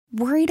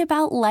Worried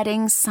about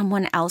letting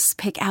someone else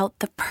pick out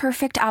the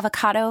perfect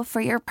avocado for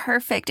your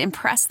perfect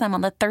impress them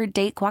on the third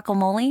date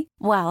guacamole?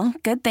 Well,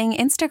 good thing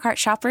Instacart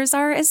shoppers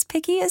are as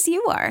picky as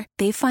you are.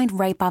 They find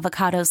ripe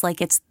avocados like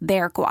it's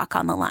their guac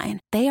on the line.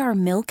 They are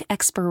milk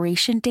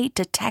expiration date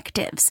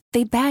detectives.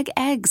 They bag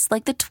eggs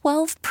like the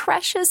 12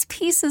 precious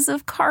pieces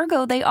of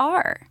cargo they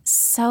are.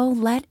 So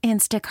let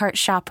Instacart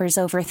shoppers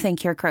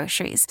overthink your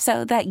groceries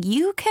so that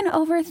you can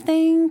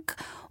overthink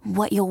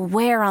what you'll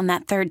wear on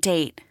that third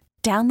date.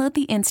 Download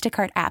the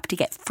Instacart app to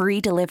get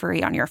free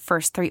delivery on your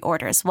first 3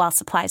 orders while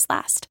supplies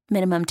last.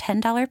 Minimum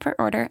 $10 per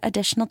order.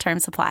 Additional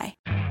terms apply.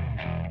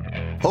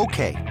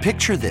 Okay,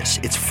 picture this.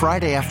 It's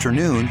Friday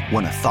afternoon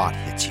when a thought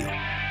hits you.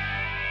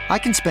 I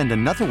can spend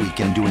another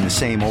weekend doing the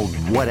same old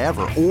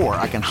whatever, or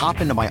I can hop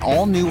into my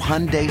all-new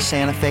Hyundai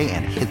Santa Fe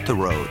and hit the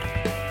road.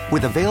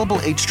 With available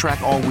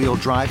H-Track all-wheel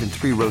drive and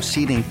 3-row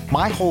seating,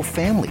 my whole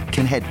family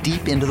can head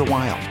deep into the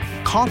wild.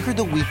 Conquer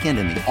the weekend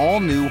in the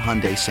all-new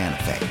Hyundai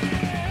Santa Fe.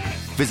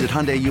 Visit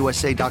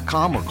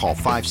HyundaiUSA.com or call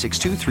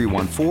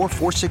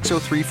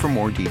 562-314-4603 for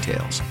more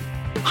details.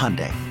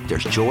 Hyundai,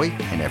 there's joy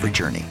in every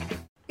journey.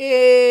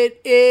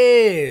 It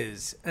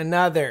is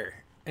another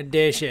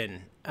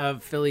edition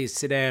of Phillies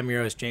Today. I'm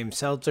your host, James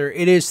Seltzer.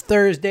 It is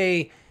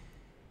Thursday,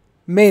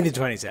 May the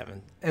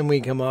 27th, and we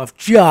come off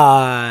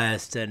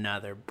just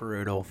another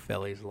brutal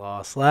Phillies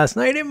loss last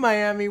night in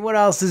Miami. What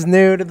else is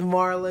new to the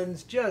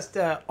Marlins? Just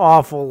an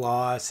awful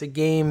loss, a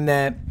game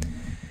that...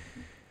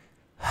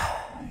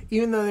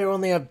 even though they were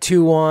only up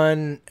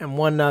 2-1 and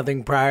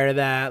 1-0 prior to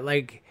that,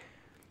 like,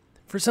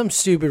 for some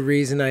stupid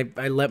reason, I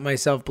let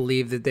myself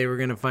believe that they were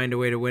going to find a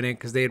way to win it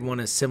because they had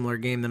won a similar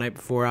game the night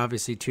before,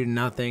 obviously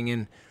 2-0,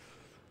 and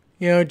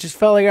it just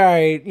felt like, all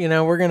right,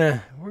 we're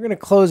gonna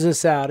close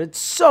this out. It's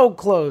so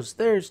close.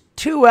 There's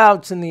 2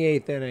 outs in the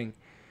 8th inning.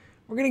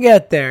 We're gonna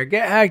get there.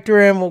 Get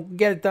Hector in. We'll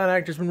get it done.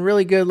 Hector's been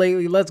really good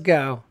lately. Let's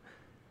go.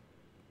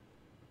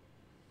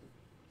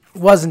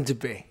 Wasn't to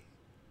be.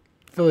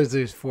 Phillies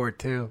lose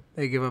 4-2.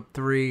 They give up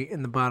 3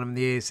 in the bottom of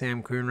the 8th.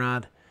 Sam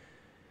Coonrod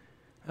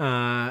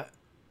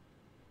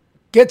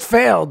gets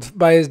failed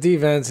by his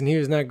defense, and he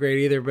was not great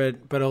either.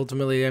 But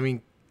ultimately, I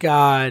mean,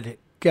 God,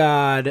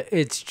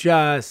 it's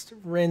just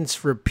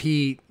rinse,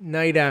 repeat,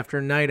 night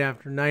after night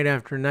after night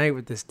after night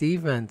with this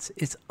defense.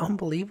 It's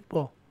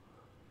unbelievable.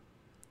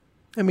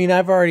 I mean,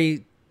 I've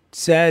already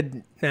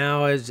said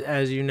now,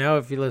 as you know,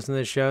 if you listen to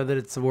the show, that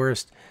it's the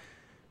worst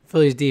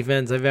Phillies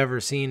defense I've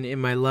ever seen in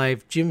my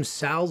life. Jim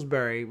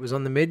Salisbury was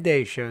on the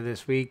midday show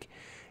this week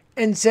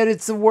and said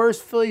it's the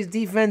worst Phillies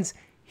defense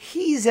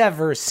he's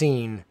ever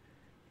seen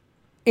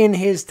in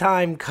his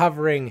time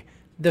covering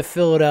the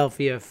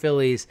Philadelphia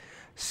Phillies.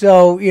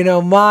 So,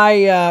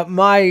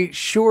 my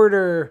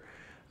shorter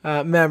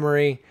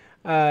memory,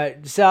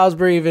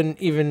 Salisbury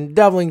even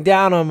doubling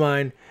down on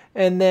mine.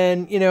 And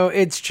then,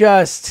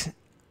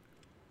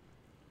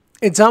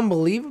 it's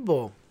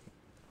unbelievable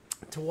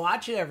to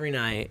watch it every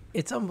night.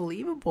 It's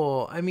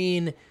unbelievable. I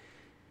mean,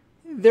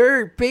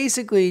 they're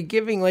basically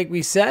giving, like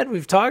we said,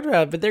 we've talked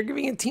about it, but they're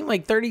giving a team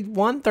like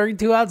 31,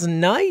 32 outs a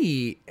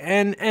night.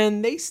 And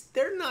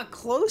they're not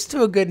close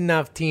to a good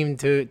enough team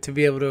to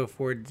be able to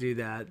afford to do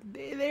that.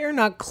 They are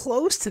not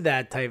close to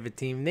that type of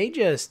team. They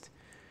just,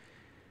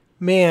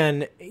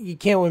 man, you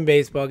can't win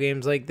baseball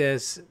games like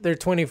this. They're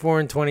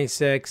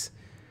 24-26.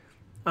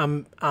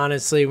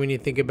 Honestly, when you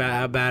think about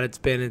how bad it's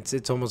been,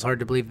 it's almost hard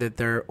to believe that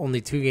they're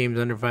only 2 games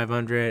under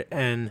 500,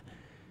 and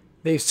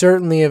they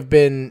certainly have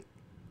been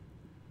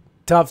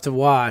tough to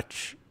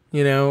watch.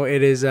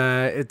 It's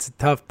a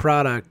tough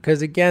product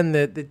because, again,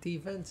 the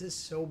defense is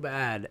so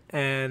bad,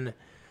 and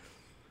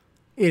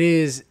it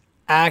is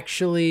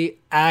actually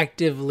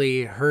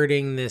actively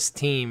hurting this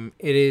team.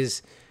 It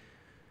is,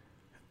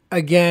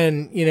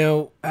 again,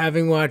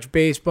 having watched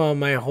baseball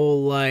my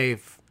whole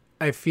life,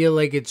 I feel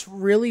like it's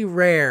really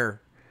rare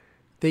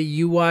that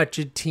you watch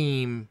a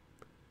team,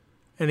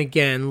 and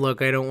again,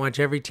 look, I don't watch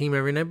every team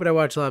every night, but I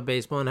watch a lot of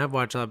baseball and have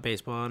watched a lot of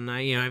baseball, and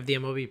I have the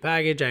MLB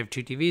package. I have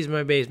 2 TVs in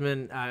my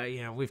basement.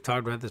 We've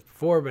talked about this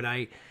before, but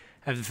I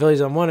have the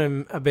Phillies on one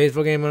and a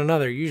baseball game on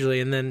another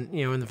usually, and then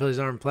when the Phillies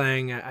aren't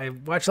playing, I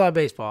watch a lot of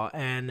baseball,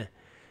 and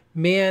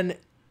man,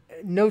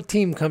 no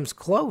team comes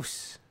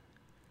close.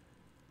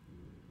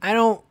 I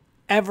don't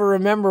ever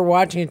remember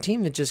watching a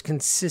team that just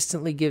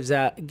consistently gives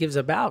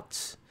up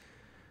outs.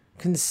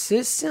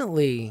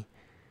 Consistently.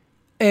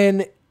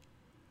 And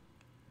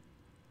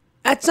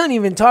that's not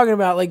even talking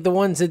about like the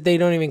ones that they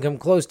don't even come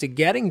close to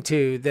getting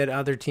to that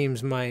other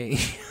teams might.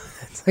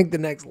 That's like the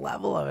next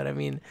level of it. I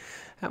mean,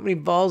 how many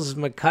balls has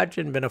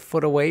McCutchen been a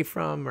foot away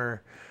from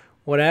or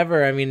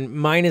whatever? I mean,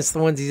 minus the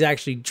ones he's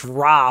actually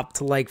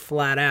dropped like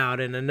flat out,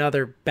 and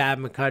another bad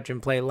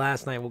McCutchen play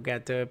last night. We'll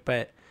get to it.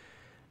 But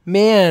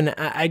man,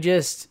 I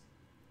just...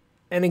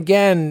 And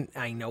again,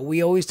 I know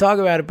we always talk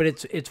about it, but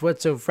it's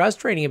what's so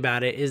frustrating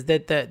about it is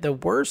that the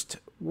worst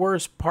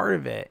part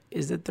of it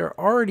is that they're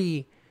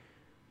already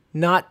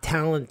not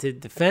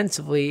talented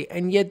defensively,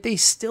 and yet they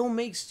still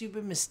make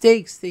stupid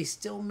mistakes. They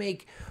still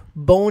make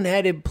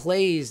boneheaded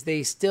plays.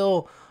 They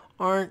still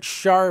aren't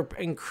sharp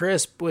and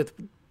crisp with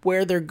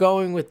where they're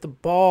going with the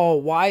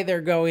ball, why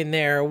they're going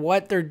there,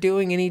 what they're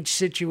doing in each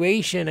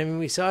situation. I mean,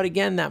 we saw it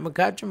again, that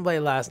McCutchen play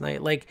last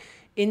night, like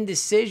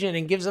indecision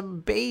and gives up a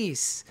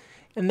base.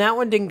 And that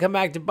one didn't come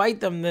back to bite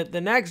them.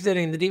 The next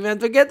inning, the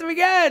defense would get them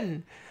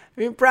again. I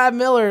mean, Brad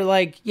Miller,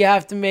 like, you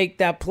have to make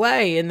that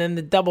play. And then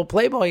the double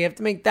play ball, you have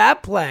to make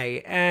that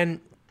play. And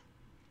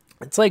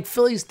it's like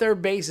Philly's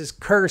third base is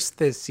cursed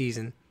this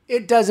season.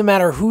 It doesn't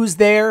matter who's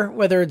there,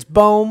 whether it's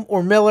Bohm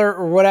or Miller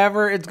or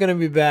whatever, it's going to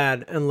be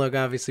bad. And look,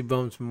 obviously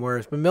Bohm's been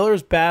worse. But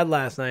Miller's bad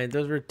last night.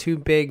 Those were two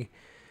big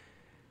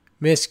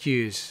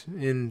miscues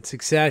in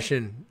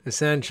succession,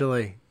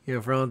 essentially,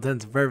 for all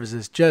intents and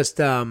purposes. Just,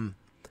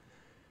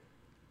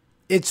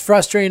 it's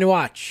frustrating to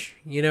watch.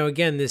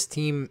 Again, this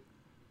team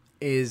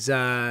is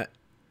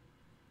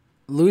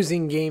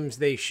losing games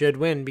they should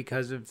win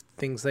because of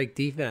things like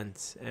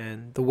defense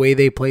and the way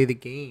they play the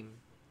game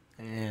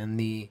and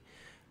the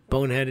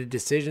boneheaded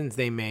decisions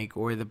they make,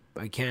 or the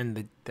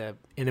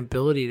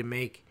inability to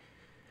make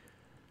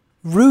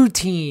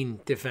routine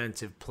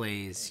defensive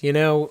plays.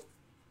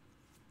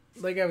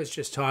 Like I was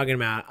just talking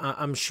about,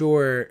 I'm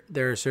sure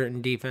there are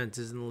certain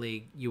defenses in the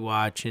league you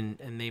watch and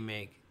they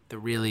make the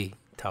really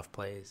tough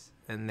plays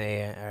and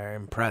they are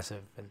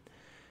impressive.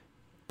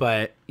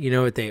 But you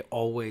know what they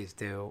always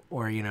do,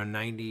 or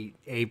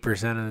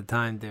 98% of the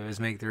time do, is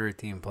make the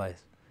routine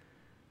plays.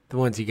 The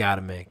ones you got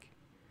to make.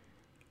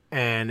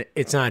 And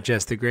it's not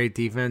just the great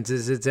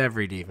defenses, it's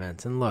every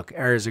defense. And look,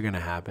 errors are going to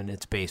happen.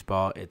 It's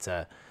baseball. It's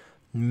a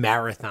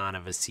marathon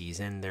of a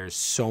season. There's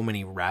so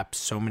many reps,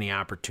 so many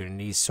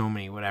opportunities, so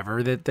many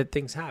whatever that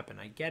things happen.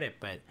 I get it,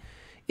 but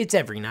it's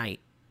every night.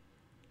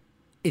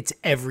 It's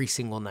every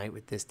single night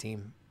with this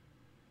team.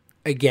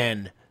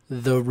 Again,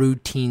 the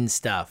routine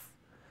stuff.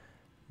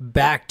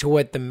 Back to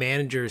what the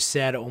manager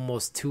said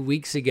almost 2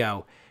 weeks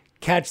ago.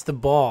 Catch the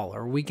ball,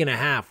 or a week and a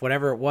half,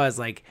 whatever it was,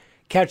 like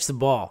catch the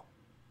ball.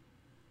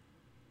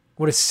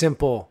 What a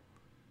simple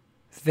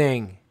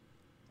thing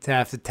to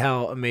have to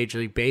tell a Major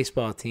League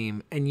Baseball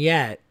team. And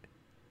yet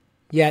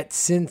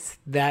since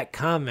that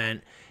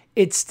comment,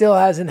 it still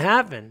hasn't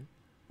happened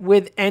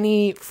with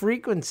any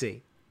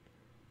frequency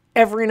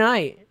every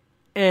night.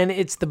 And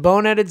it's the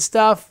boneheaded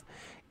stuff.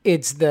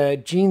 It's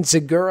the Gene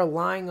Segura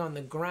lying on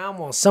the ground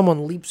while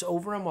someone leaps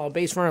over him, while a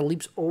base runner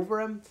leaps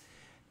over him.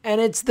 And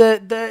it's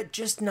the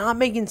just not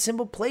making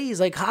simple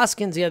plays, like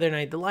Hoskins the other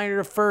night, the liner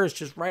to first,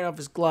 just right off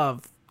his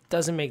glove.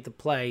 Doesn't make the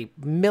play.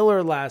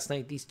 Miller last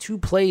night, these two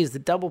plays, the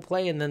double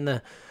play and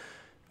then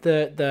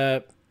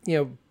the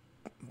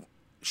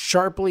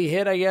sharply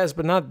hit, I guess,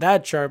 but not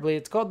that sharply.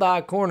 It's called the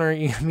hot corner.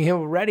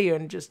 Ready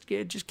and just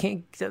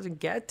doesn't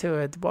get to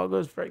it. The ball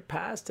goes right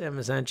past him,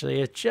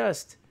 essentially. It's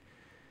just,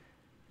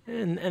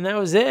 and that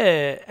was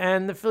it.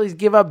 And the Phillies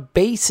give up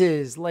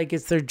bases like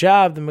it's their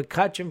job. The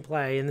McCutchen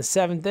play in the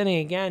seventh inning,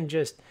 again,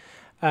 just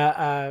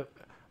runner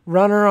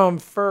on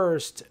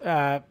first,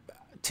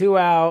 2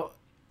 out,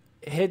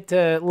 hit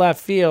to left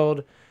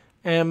field,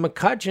 and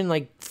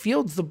McCutchen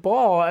fields the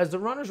ball as the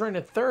runner's running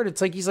to third.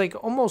 It's like he's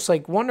almost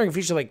wondering if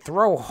he should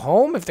throw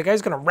home, if the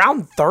guy's gonna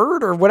round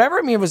third or whatever.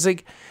 I mean, it was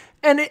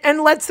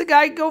and lets the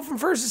guy go from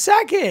first to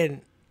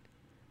second.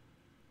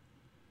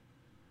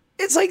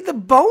 It's like the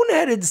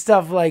boneheaded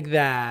stuff like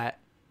that.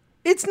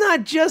 It's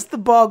not just the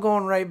ball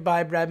going right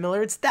by Brad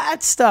Miller. It's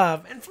that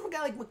stuff. And from a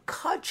guy like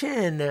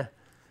McCutchen,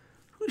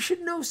 who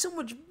should know so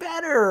much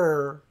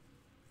better.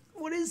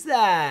 What is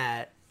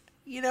that?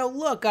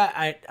 Look,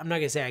 I'm not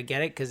going to say I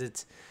get it because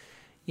it's,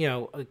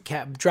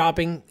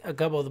 dropping a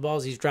couple of the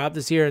balls he's dropped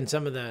this year and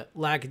some of the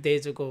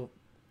lackadaisical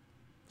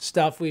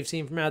stuff we've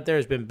seen from out there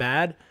has been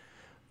bad.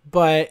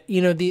 But,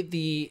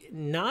 the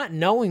not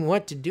knowing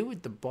what to do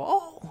with the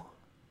ball.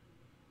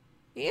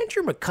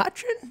 Andrew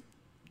McCutchen,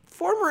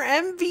 former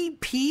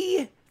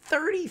MVP,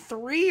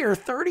 33 or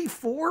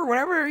 34,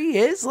 whatever he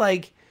is,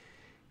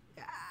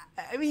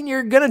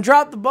 you're going to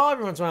drop the ball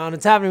every once in a while, and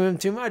it's happening with him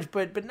too much,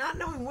 but not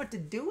knowing what to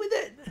do with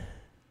it,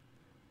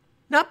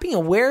 not being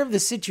aware of the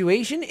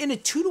situation in a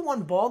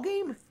 2-1 ball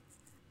game.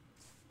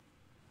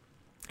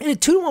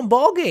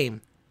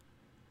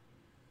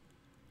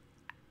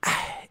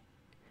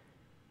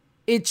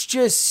 It's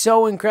just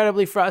so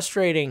incredibly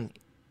frustrating.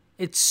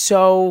 It's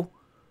so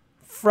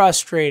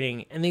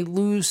frustrating, and they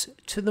lose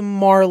to the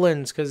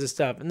Marlins because of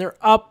stuff, and they're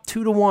up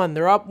 2-1.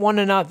 They're up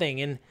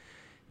 1-0, and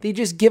they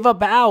just give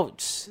up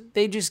outs.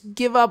 They just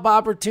give up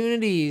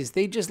opportunities.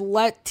 They just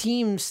let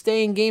teams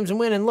stay in games and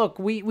win. And look,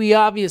 we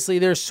obviously,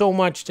 there's so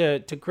much to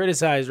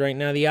criticize right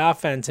now. The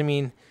offense,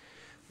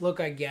 look,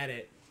 I get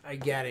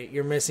it.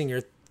 You're missing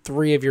your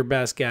 3 of your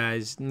best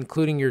guys,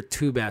 including your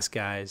 2 best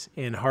guys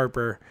in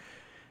Harper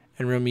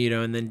and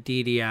Romito, and then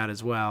Didi out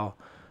as well.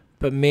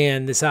 But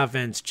man, this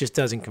offense just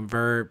doesn't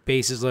convert.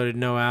 Bases loaded,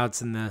 no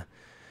outs in the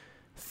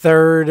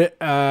third,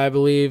 I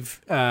believe.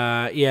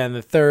 In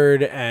the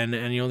third,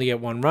 and you only get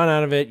 1 run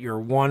out of it. You're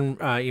one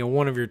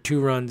of your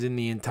 2 runs in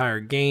the entire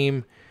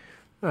game.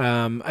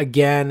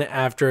 Again,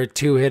 after a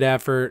 2-hit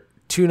effort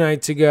 2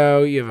 nights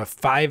ago, you have a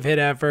 5-hit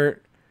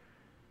effort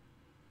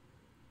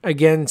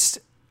against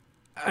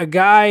a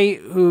guy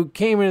who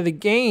came into the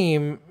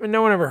game and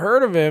no one ever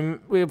heard of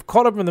him. We've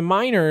caught up in the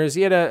minors.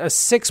 He had a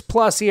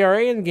 6+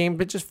 ERA in the game,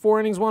 but just 4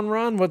 innings, 1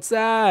 run. What's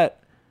that?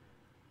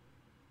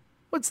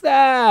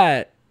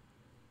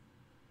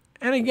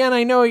 And again,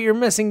 I know you're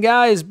missing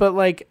guys, but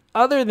like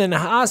other than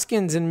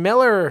Hoskins and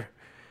Miller,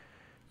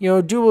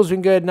 Dubel's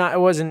been good.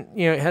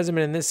 It hasn't been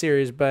in this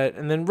series,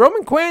 and then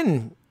Roman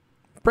Quinn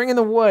bringing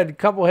the wood,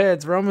 couple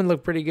hits. Roman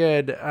looked pretty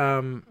good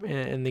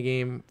in the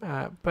game,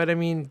 but I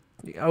mean,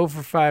 0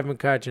 for 5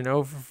 McCutchen,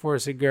 0 for 4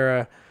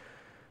 Segura,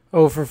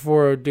 0 for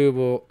 4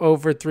 Odubel, 0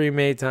 for 3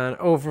 Maton,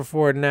 0 for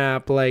 4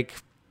 Knapp, like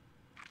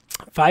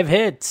 5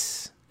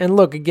 hits. And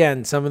look,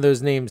 again, some of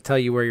those names tell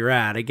you where you're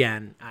at.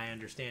 Again, I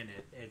understand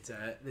it.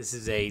 This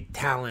is a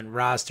talent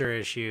roster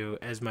issue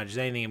as much as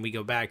anything, and we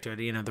go back to it.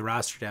 The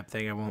roster depth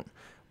thing, I won't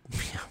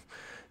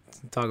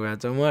talk about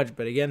it so much,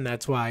 but again,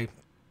 that's why.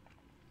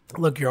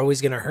 Look, you're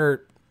always going to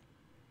hurt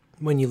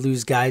when you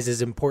lose guys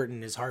as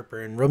important as Harper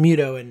and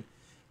Romuto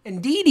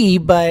and Didi,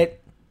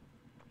 but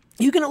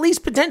you can at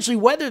least potentially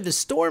weather the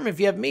storm if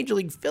you have major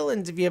league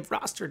fill-ins, if you have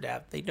roster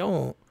depth. They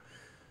don't.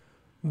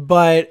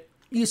 But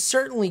you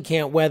certainly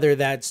can't weather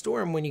that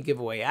storm when you give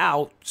away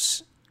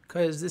outs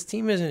because this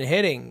team isn't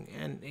hitting.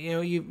 And,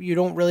 you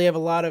don't really have a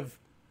lot of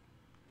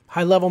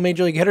high-level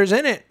major league hitters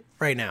in it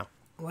right now.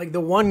 Like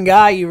the one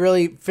guy you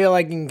really feel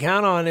like you can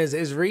count on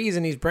is Reese,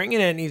 and he's bringing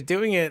it and he's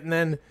doing it. And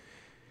then,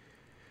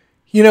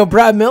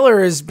 Brad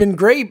Miller has been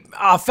great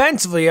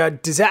offensively, a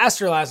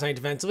disaster last night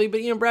defensively.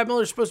 But, Brad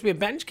Miller's supposed to be a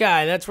bench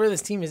guy. That's where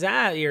this team is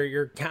at.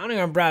 You're counting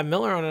on Brad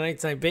Miller on a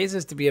night-to-night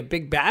basis to be a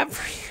big bat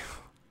for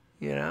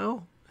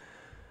you,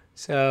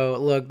 So,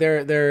 look,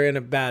 they're in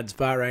a bad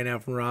spot right now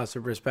from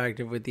roster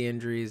perspective with the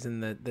injuries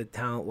and the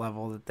talent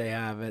level that they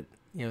have at,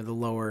 the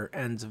lower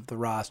ends of the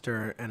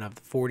roster and of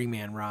the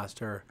 40-man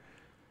roster.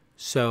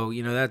 So,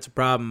 that's a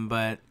problem,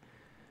 but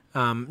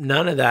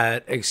none of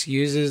that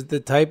excuses the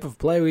type of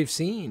play we've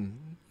seen.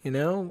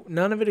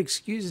 None of it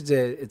excuses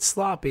it. It's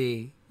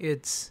sloppy.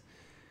 It's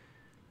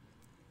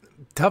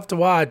tough to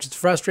watch. It's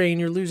frustrating.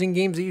 You're losing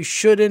games that you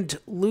shouldn't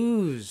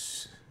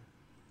lose.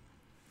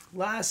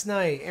 Last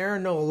night,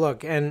 Aaron Nola,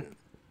 look, and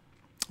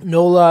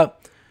Nola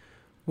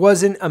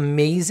wasn't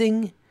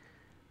amazing,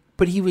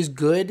 but he was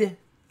good.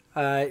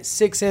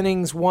 6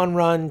 innings, 1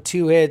 run,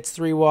 2 hits,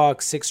 3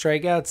 walks, 6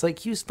 strikeouts. Like,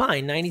 he was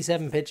fine.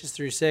 97 pitches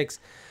through 6.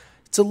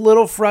 It's a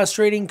little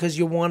frustrating because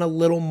you want a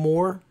little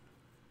more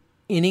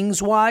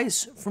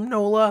innings-wise from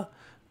Nola.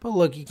 But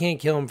look, you can't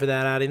kill him for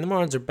that outing. The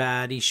Marlins are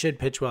bad. He should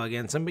pitch well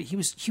against them, but he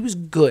was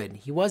good.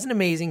 He wasn't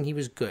amazing. He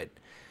was good.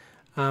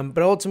 But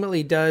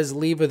ultimately does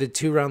leave with a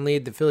 2-run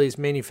lead. The Phillies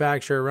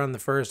manufacture a run the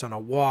first on a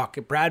walk.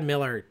 Brad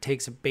Miller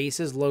takes a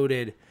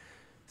bases-loaded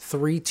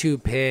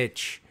 3-2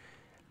 pitch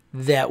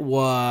that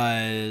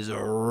was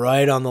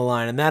right on the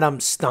line. And that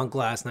ump stunk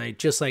last night,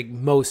 just like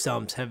most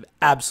umps have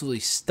absolutely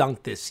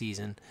stunk this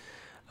season.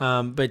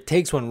 But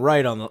takes one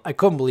right on the... I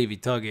couldn't believe he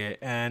took it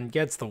and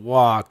gets the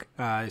walk.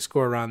 They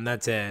score a run.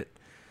 That's it.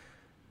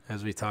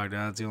 As we talked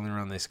about, it's the only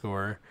run they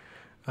score,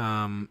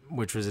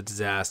 which was a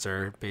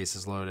disaster,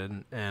 bases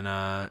loaded.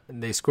 And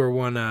they score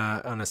one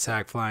on a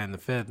sac fly in the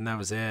 5th, and that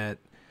was it.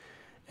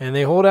 And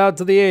they hold out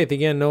to the 8th.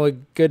 Again, Nola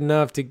good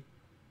enough to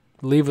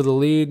leave with a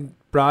lead.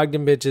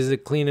 Brogdon pitches a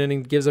clean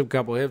inning, gives up a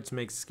couple hits,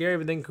 makes it scary.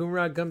 But then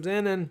Coonrod comes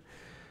in and...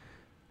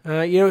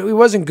 he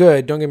wasn't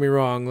good, don't get me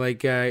wrong.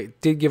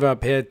 Did give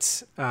up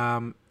hits.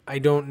 I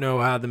don't know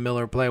how the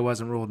Miller play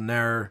wasn't ruled an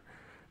error.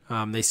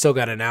 They still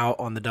got an out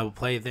on the double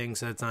play thing,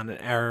 so that's not an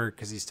error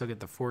because he still get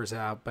the force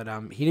out. But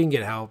he didn't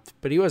get helped,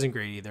 but he wasn't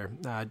great either.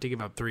 Did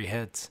give up 3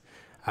 hits.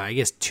 I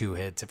guess 2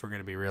 hits if we're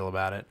going to be real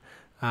about it.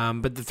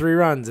 But the 3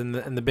 runs and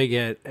the big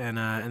hit and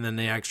then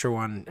the extra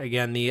one.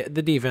 Again, the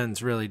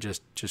defense really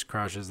just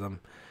crushes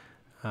them.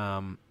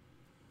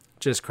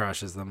 Just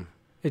crushes them.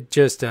 It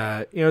just,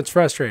 it's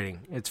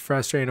frustrating. It's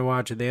frustrating to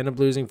watch it. They end up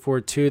losing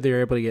 4-2. They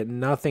were able to get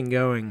nothing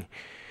going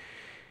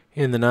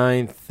in the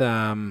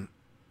 9th.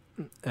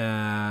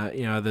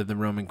 Other than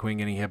Roman Quinn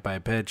getting hit by a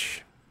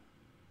pitch,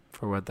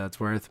 for what that's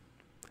worth.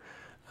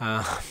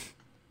 It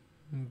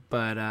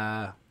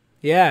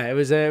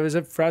was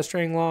a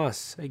frustrating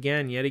loss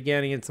yet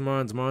again against the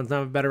Marlins. The Marlins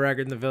have a better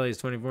record than the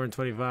Phillies,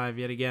 24-25.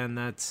 Yet again,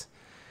 that's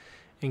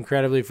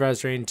incredibly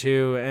frustrating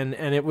too. And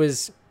it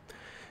was.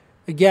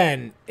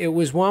 Again, it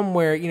was one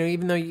where,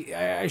 even though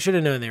I should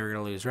have known they were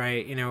going to lose,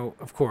 right?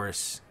 Of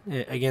course,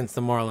 against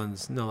the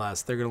Marlins, no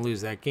less, they're going to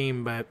lose that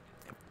game. But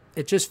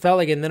it just felt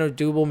like, and then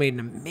Odubel made an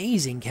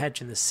amazing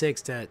catch in the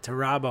 6th to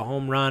rob a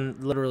home run,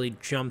 literally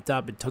jumped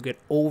up and took it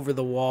over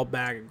the wall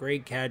back. A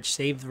great catch,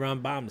 saved the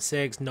run, bottom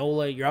 6.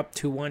 Nola, you're up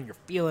 2-1, you're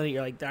feeling it.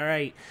 You're like, all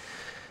right,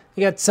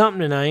 they got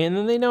something tonight. And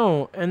then they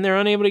don't. And they're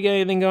unable to get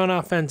anything going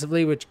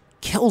offensively, which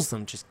kills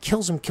them, just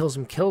kills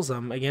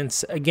them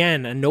against,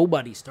 again, a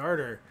nobody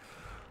starter.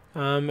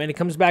 And it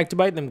comes back to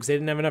bite them because they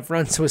didn't have enough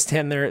runs to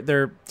withstand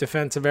their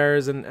defensive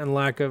errors and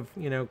lack of,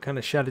 kind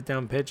of shut it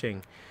down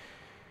pitching.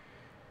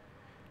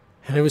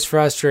 And it was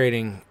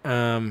frustrating.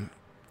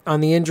 On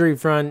the injury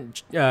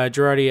front,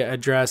 Girardi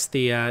addressed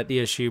the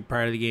issue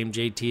prior to the game.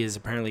 JT is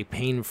apparently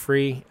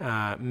pain-free.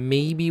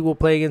 Maybe will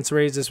play against the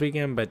Rays this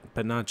weekend,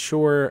 but not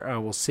sure.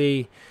 We'll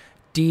see.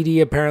 Didi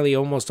apparently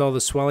almost all the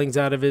swelling's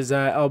out of his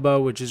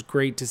elbow, which is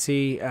great to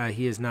see.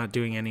 He is not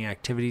doing any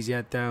activities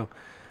yet, though.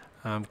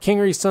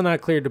 Kingery's still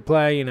not cleared to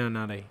play.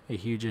 Not a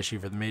huge issue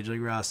for the Major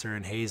League roster,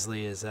 and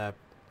Hazley is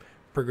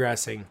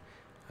progressing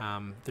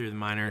through the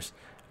minors.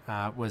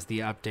 Was the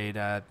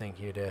update. Thank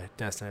you to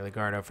Destiny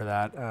Legardo for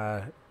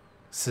that.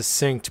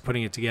 Succinct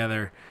putting it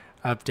together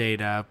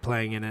update,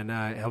 playing in,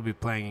 and he'll be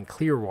playing in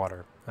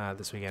Clearwater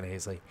this weekend,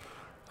 Hazley.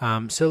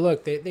 So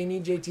look, they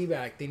need JT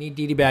back. They need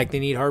Didi back. They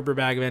need Harper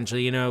back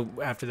eventually.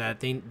 After that,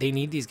 they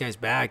need these guys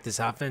back. This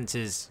offense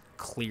is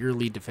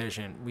clearly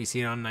deficient. We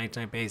see it on a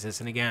night-to-night basis.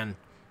 And again,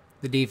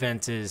 the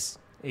defense is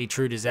a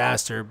true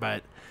disaster.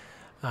 But,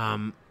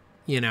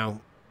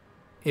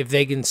 if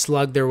they can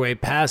slug their way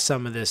past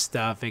some of this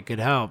stuff, it could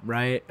help,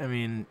 right? I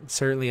mean,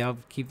 certainly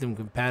help keep them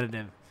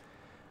competitive.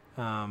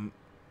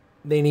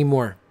 They need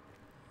more.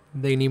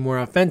 They need more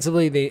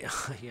offensively. The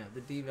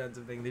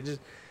defensive thing, they just...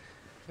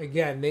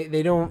 Again,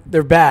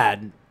 they're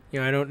bad.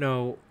 I don't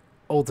know,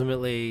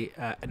 ultimately,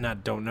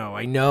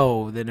 I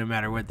know that no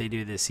matter what they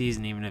do this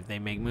season, even if they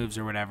make moves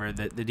or whatever,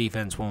 that the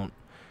defense won't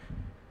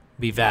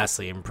be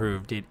vastly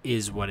improved. It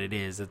is what it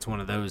is. It's one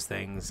of those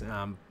things.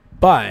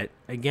 But,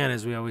 again,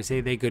 as we always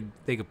say, they could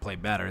play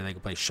better. They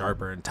could play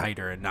sharper and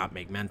tighter and not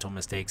make mental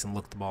mistakes and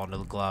look the ball into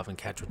the glove and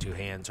catch with two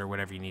hands or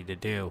whatever you need to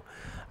do.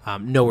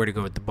 Nowhere to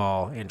go with the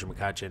ball, Andrew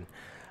McCutchen.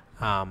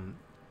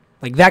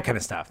 Like that kind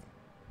of stuff.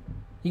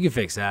 You can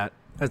fix that.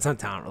 That's not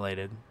talent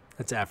related.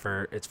 That's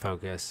effort. It's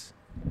focus.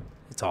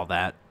 It's all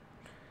that.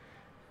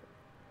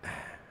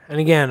 And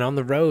again, on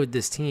the road,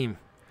 this team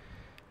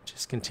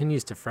just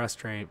continues to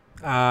frustrate.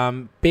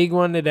 Big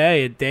one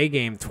today, a day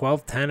game,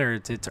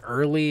 12-tenner. It's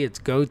early. It's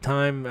go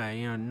time.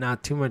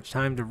 Not too much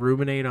time to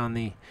ruminate on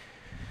the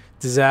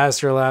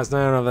disaster last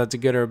night. I don't know if that's a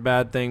good or a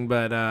bad thing,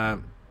 but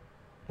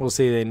we'll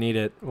see. They need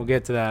it. We'll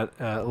get to that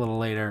a little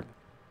later.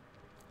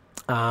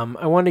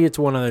 I wanted to get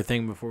to one other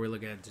thing before we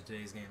look at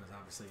today's game.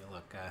 Obviously, it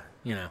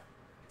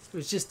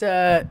was just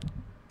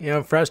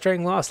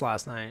frustrating loss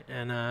last night,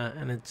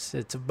 and it's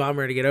a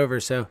bummer to get over.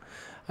 So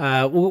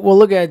we'll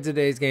look at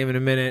today's game in a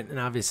minute, and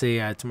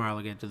obviously tomorrow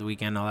we'll get to the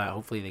weekend and all that.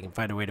 Hopefully, they can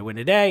find a way to win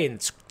today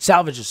and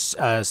salvage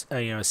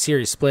a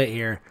series split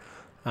here.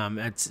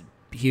 That's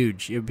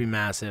huge. It would be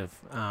massive.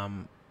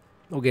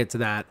 We'll get to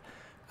that.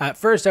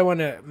 First, I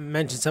want to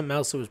mention something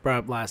else that was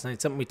brought up last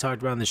night, something we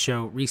talked about on the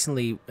show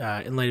recently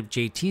in light of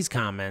JT's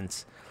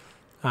comments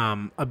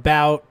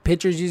about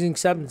pitchers using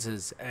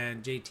substances.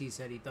 And JT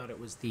said he thought it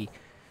was the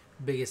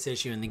biggest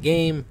issue in the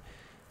game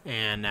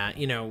and,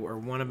 or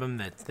one of them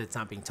that's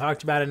not being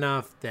talked about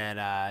enough,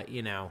 that,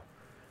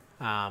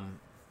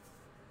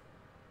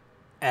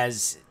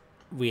 as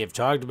we have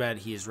talked about,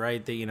 he is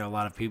right that, a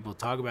lot of people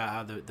talk about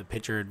how the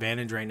pitcher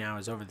advantage right now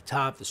is over the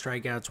top, the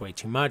strikeouts way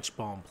too much,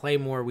 ball and play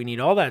more. We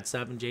need all that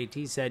stuff. And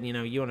JT said,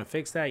 you want to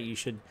fix that, you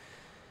should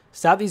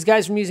stop these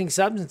guys from using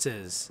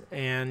substances.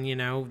 And,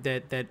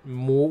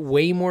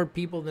 way more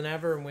people than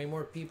ever and way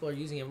more people are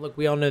using it. Look,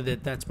 we all know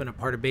that that's been a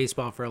part of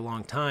baseball for a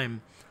long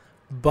time.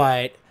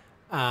 But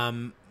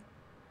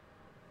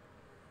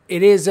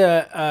it is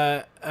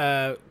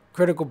a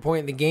critical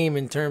point in the game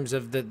in terms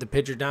of the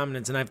pitcher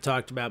dominance, and I've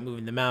talked about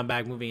moving the mound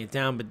back, moving it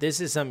down, but this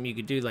is something you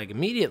could do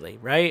immediately,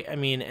 right? I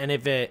mean, and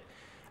if a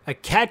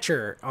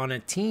catcher on a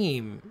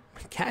team,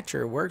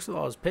 works with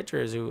all his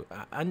pitchers, who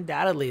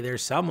undoubtedly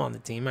there's some on the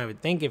team, I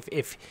would think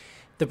if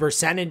the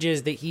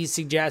percentages that he's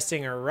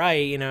suggesting are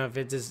right, if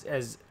it's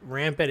as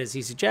rampant as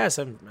he suggests,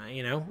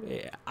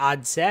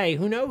 I'd say,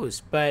 who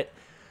knows, but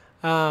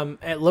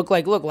it looked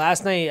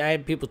last night I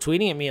had people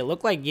tweeting at me. It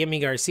looked like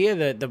Yimi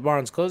Garcia, the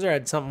Barnes closer,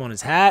 had something on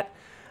his hat.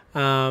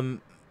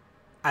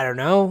 I don't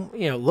know.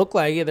 Looked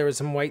like it. There was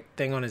some white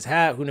thing on his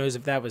hat. Who knows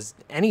if that was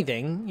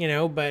anything,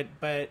 but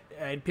I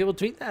had people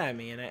tweet that at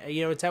me.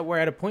 And, we're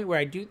at a point where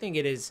I do think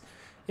it is,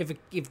 if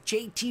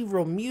JT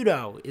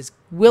Realmuto is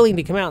willing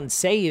to come out and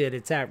say that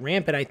it's that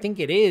rampant, I think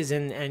it is.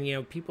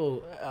 And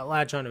people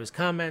latch onto his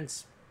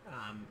comments,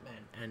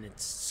 and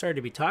it's started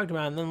to be talked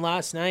about. And then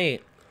last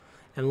night,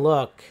 and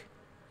look,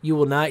 you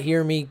will not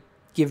hear me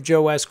give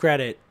Joe West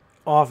credit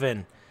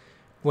often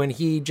when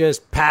he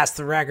just passed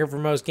the record for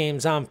most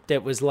games umped.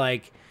 It was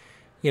not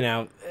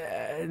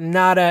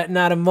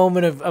a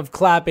moment of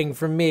clapping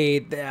from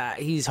me.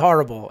 He's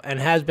horrible and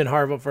has been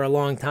horrible for a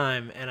long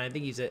time. And I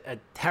think he's a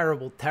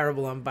terrible,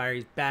 terrible umpire.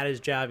 He's bad at his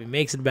job. He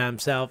makes it about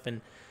himself.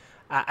 And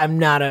I'm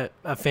not a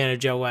fan of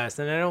Joe West.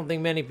 And I don't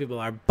think many people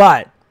are.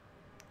 But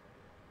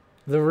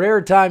the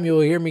rare time you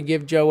will hear me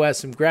give Joe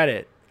West some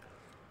credit,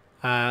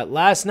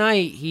 last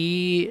night,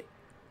 he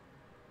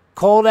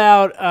called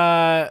out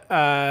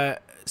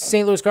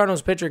St. Louis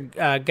Cardinals pitcher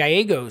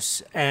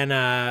Gallegos and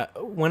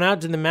went out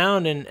to the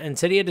mound and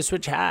said he had to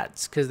switch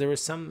hats because there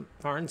was some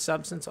foreign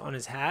substance on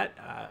his hat.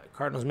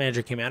 Cardinals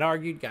manager came out,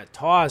 argued, got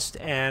tossed,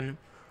 and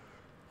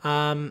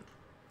I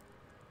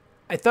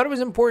thought it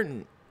was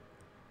important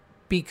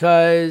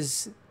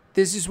because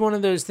this is one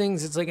of those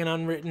things. It's like an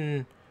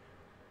unwritten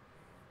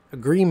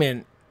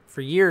agreement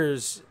for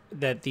years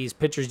that these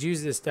pitchers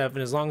use this stuff,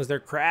 and as long as they're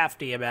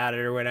crafty about it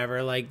or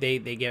whatever, like they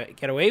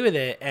get away with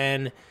it.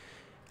 And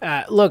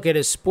look, at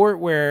a sport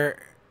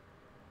where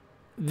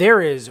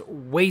there is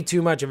way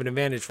too much of an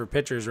advantage for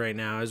pitchers right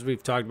now, as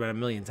we've talked about a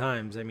million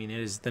times. I mean,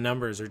 the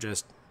numbers are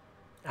just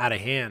out of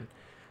hand.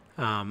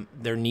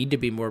 There need to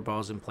be more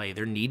balls in play.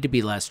 There need to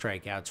be less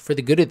strikeouts for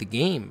the good of the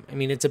game. I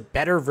mean, it's a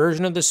better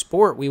version of the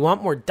sport. We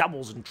want more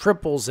doubles and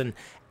triples and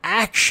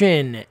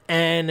action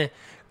and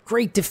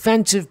great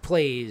defensive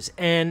plays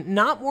and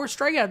not more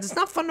strikeouts. It's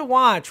not fun to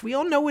watch. We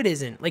all know it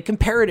isn't. Like,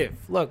 comparative.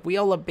 Look, we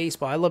all love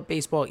baseball. I love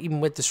baseball even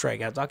with the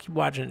strikeouts. I'll keep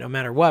watching it no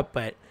matter what.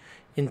 But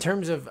in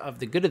terms of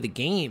the good of the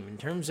game, in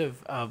terms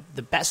of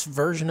the best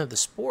version of the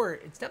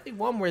sport, it's definitely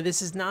one where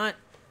this is not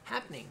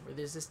happening, where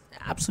there's this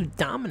absolute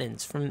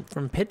dominance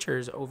from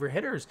pitchers over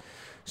hitters.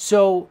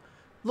 So,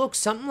 look,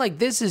 something like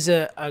this is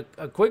a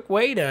quick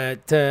way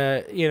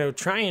to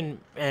try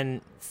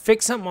and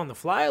fix something on the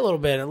fly a little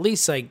bit, at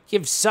least like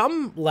give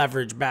some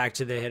leverage back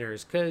to the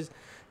hitters, because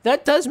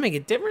that does make a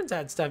difference.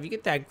 That stuff, you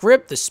get that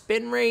grip, the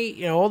spin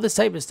rate, all this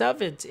type of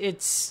stuff.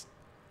 It's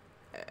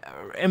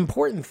an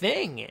important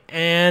thing,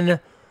 and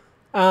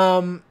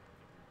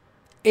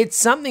it's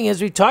something, as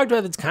we talked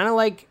about, that's kind of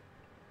like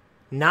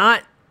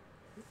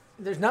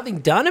there's nothing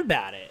done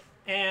about it.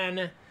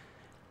 And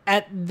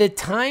at the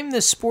time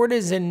the sport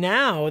is in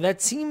now,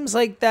 that seems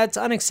like that's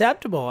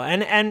unacceptable.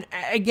 And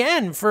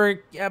again,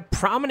 for a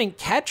prominent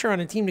catcher on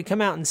a team to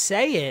come out and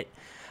say it,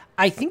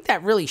 I think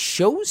that really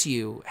shows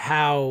you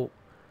how,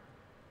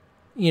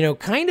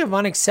 kind of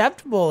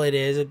unacceptable it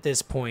is at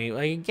this point.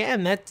 Like,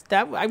 again, that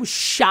I was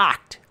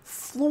shocked,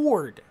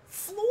 floored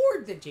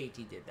that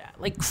JT did that.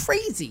 Like,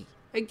 crazy.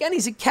 Again,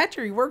 he's a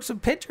catcher. He works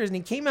with pitchers, and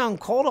he came out and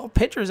called all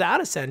pitchers out,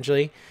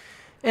 essentially.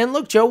 And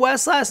look, Joe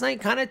West last night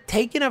kind of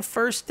taking a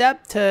first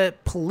step to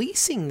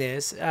policing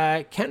this.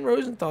 Ken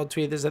Rosenthal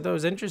tweeted this. I thought it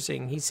was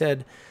interesting. He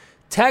said,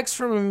 text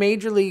from a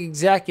major league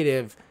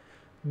executive,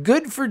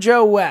 good for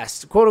Joe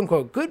West, quote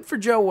unquote, good for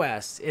Joe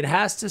West. It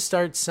has to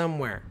start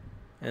somewhere.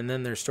 And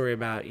then their story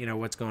about,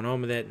 what's going on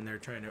with it, and they're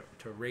trying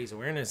to raise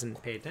awareness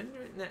and pay attention.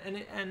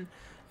 And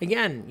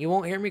again, you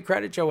won't hear me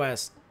credit Joe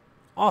West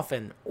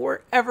often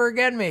or ever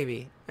again,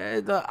 maybe.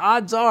 The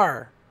odds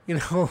are,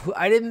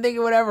 I didn't think it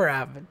would ever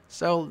happen.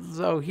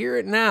 So hear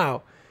it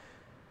now.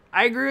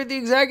 I agree with the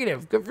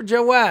executive. Good for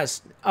Joe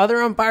West.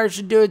 Other umpires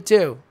should do it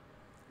too.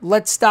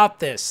 Let's stop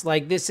this.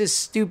 Like, this is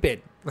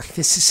stupid. Like,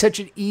 this is such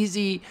an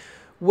easy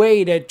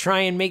way to try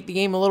and make the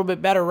game a little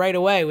bit better right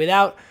away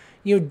without,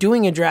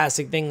 doing a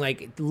drastic thing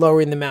like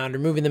lowering the mound or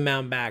moving the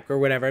mound back or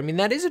whatever. I mean,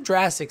 that is a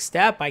drastic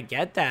step. I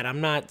get that.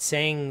 I'm not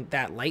saying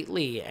that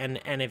lightly. And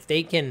if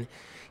they can,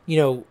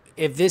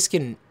 if this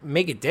can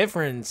make a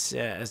difference,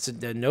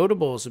 a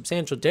notable,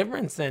 substantial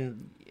difference,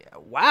 then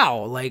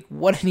wow, like,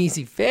 what an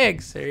easy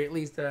fix, or at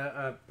least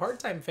a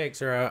part-time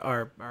fix,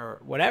 or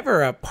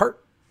whatever, a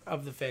part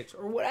of the fix,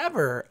 or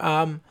whatever.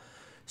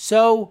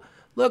 So,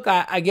 look,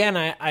 I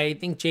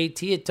think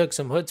JT, it took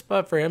some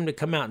chutzpah for him to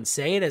come out and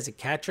say it as a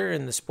catcher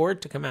in the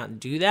sport, to come out and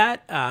do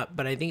that.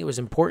 But I think it was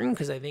important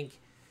because I think,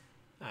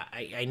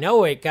 I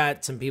know it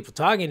got some people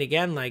talking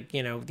again, like,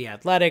 The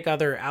Athletic,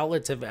 other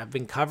outlets have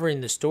been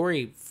covering the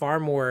story far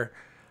more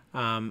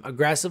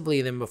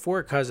aggressively than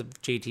before because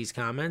of JT's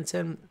comments.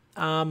 And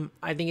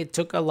I think it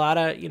took a lot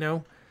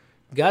of,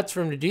 guts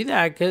for him to do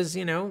that because,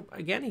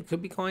 again, he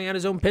could be calling out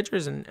his own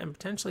pitchers and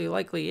potentially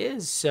likely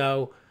is.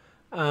 So,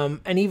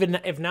 and even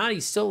if not,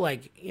 he's still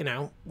like,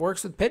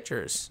 works with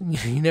pitchers.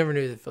 You never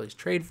knew the Phillies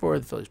trade for,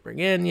 the Phillies bring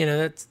in,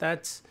 it's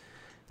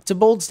a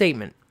bold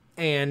statement.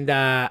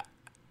 And,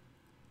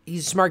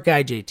 he's a smart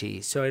guy,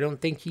 JT, so I don't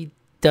think he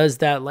does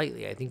that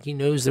lightly. I think he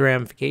knows the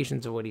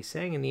ramifications of what he's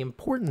saying and the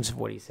importance of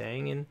what he's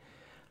saying, and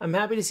I'm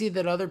happy to see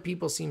that other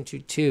people seem to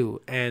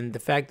too. And the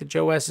fact that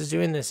Joe West is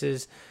doing this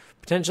is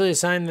potentially a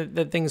sign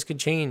that things could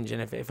change.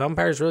 And if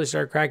umpires really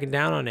start cracking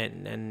down on it,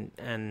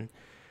 and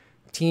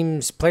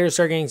players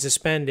start getting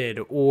suspended,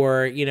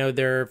 or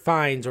there are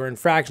fines or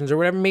infractions or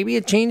whatever, maybe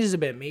it changes a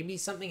bit. Maybe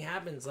something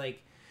happens,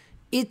 like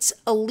it's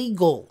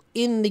illegal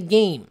in the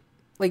game.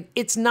 Like,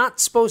 it's not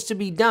supposed to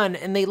be done,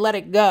 and they let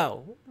it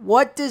go.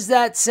 What does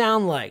that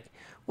sound like?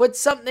 What's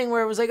something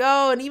where it was like,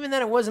 oh, and even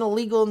then it wasn't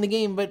illegal in the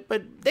game, but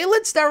they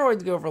let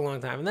steroids go for a long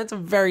time, and that's a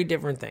very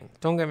different thing.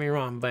 Don't get me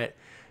wrong, but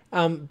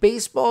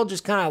baseball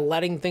just kind of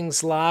letting things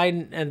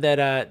slide and that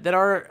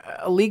are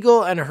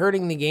illegal and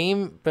hurting the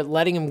game, but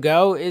letting them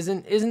go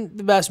isn't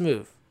the best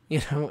move,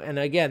 And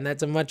again,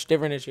 that's a much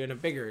different issue and a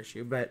bigger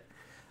issue, but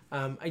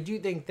I do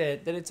think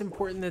that it's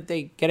important that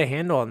they get a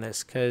handle on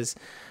this because.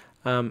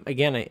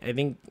 Again, I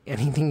think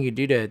anything you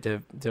do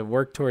to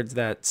work towards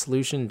that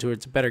solution,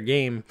 towards a better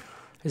game,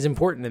 is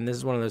important, and this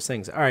is one of those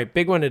things. All right,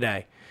 big one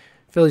today.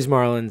 Phillies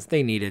Marlins,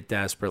 they need it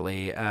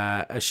desperately.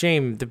 A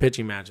shame the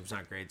pitching matchup's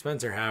not great.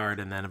 Spencer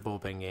Howard and then a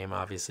bullpen game,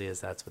 obviously, as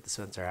that's what the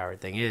Spencer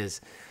Howard thing is.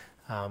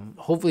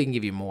 Hopefully, he can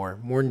give you more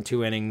than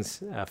 2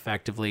 innings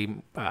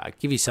effectively.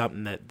 Give you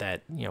something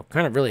that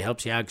kind of really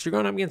helps you out because you're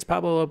going up against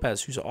Pablo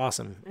Lopez, who's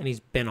awesome, and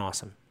he's been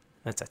awesome.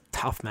 That's a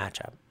tough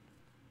matchup.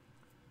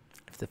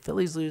 If the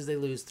Phillies lose, they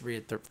lose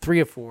 3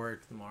 of 4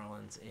 to the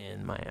Marlins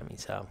in Miami.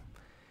 So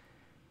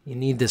you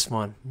need this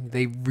one.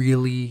 They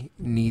really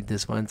need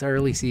this one. It's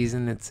early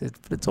season.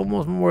 It's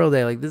almost Memorial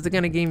Day. Like, this is the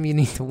kind of game you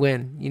need to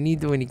win. You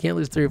need to win. You can't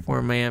lose 3 or 4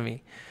 in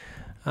Miami,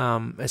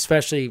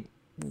 especially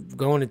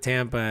going to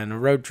Tampa and a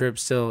road trip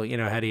still,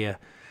 ahead of you.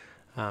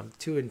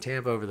 2 in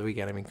Tampa over the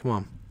weekend. I mean, come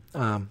on.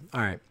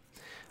 All right.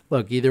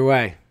 Look, either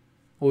way,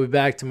 we'll be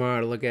back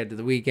tomorrow to look ahead to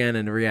the weekend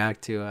and to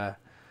react to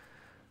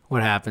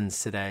what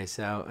happens today.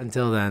 So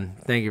until then,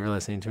 thank you for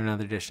listening to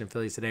another edition of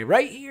Phillies Today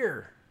right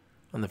here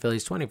on the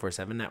Phillies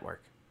 24/7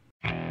 Network.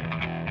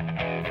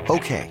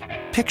 Okay,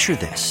 picture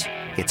this.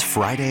 It's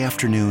Friday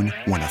afternoon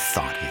when a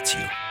thought hits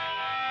you.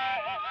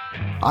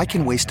 I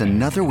can waste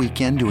another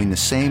weekend doing the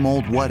same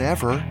old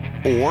whatever,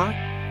 or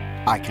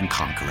I can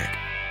conquer it.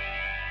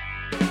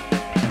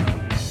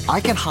 I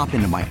can hop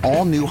into my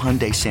all-new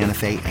Hyundai Santa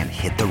Fe and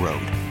hit the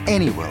road.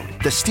 Any road.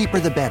 The steeper,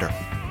 the better.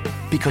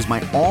 Because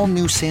my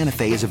all-new Santa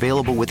Fe is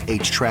available with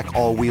H-Track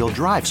all-wheel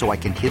drive, so I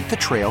can hit the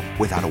trail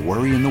without a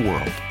worry in the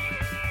world.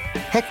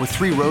 Heck, with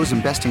 3 rows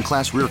and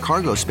best-in-class rear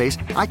cargo space,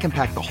 I can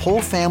pack the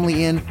whole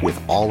family in with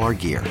all our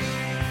gear.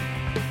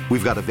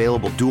 We've got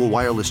available dual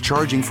wireless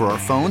charging for our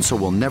phones, so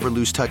we'll never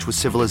lose touch with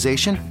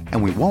civilization,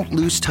 and we won't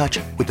lose touch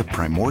with the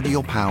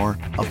primordial power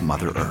of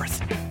Mother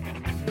Earth.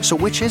 So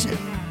which is it?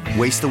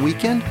 Waste the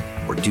weekend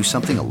or do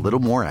something a little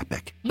more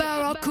epic?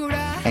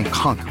 And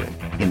conquer it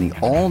in the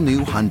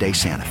all-new Hyundai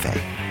Santa Fe.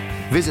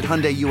 Visit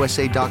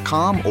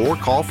HyundaiUSA.com or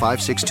call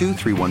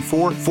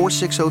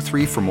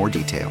 562-314-4603 for more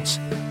details.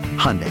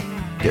 Hyundai,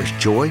 there's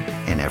joy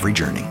in every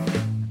journey.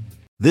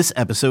 This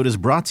episode is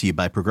brought to you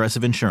by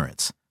Progressive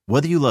Insurance.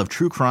 Whether you love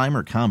true crime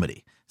or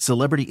comedy,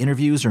 celebrity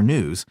interviews or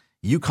news,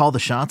 you call the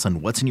shots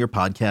on what's in your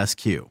podcast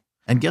queue.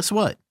 And guess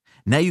what?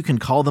 Now you can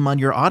call them on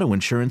your auto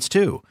insurance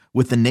too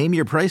with the Name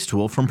Your Price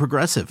tool from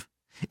Progressive.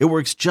 It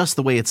works just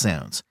the way it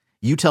sounds.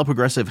 You tell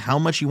Progressive how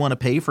much you want to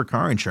pay for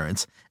car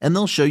insurance, and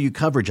they'll show you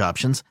coverage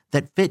options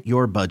that fit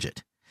your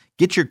budget.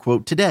 Get your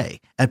quote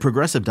today at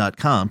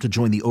Progressive.com to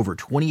join the over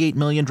 28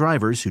 million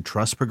drivers who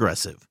trust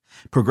Progressive.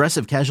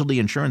 Progressive Casualty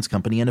Insurance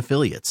Company and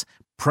Affiliates.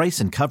 Price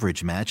and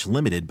coverage match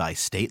limited by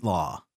state law.